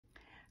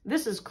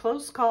This is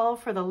close call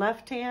for the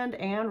left hand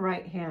and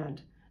right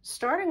hand.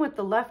 Starting with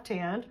the left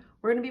hand,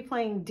 we're going to be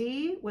playing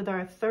D with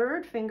our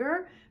third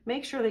finger.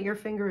 Make sure that your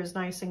finger is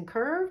nice and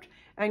curved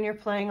and you're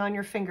playing on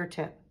your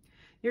fingertip.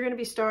 You're going to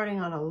be starting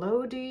on a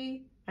low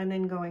D and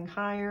then going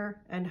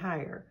higher and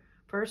higher.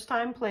 First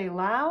time play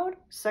loud,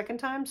 second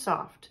time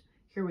soft.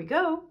 Here we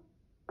go.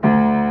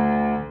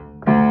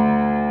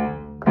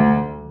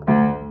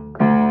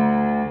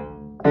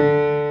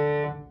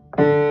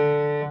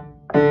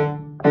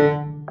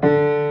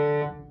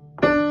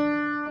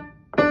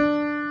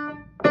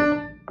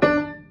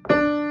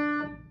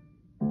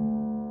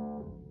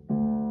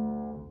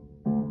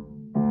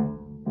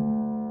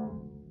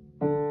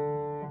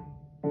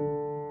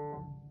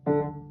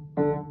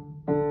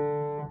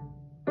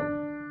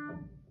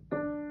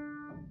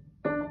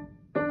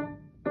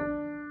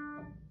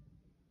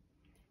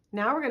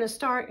 Now we're going to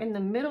start in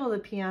the middle of the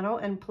piano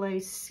and play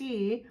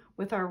C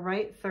with our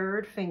right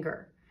third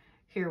finger.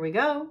 Here we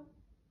go.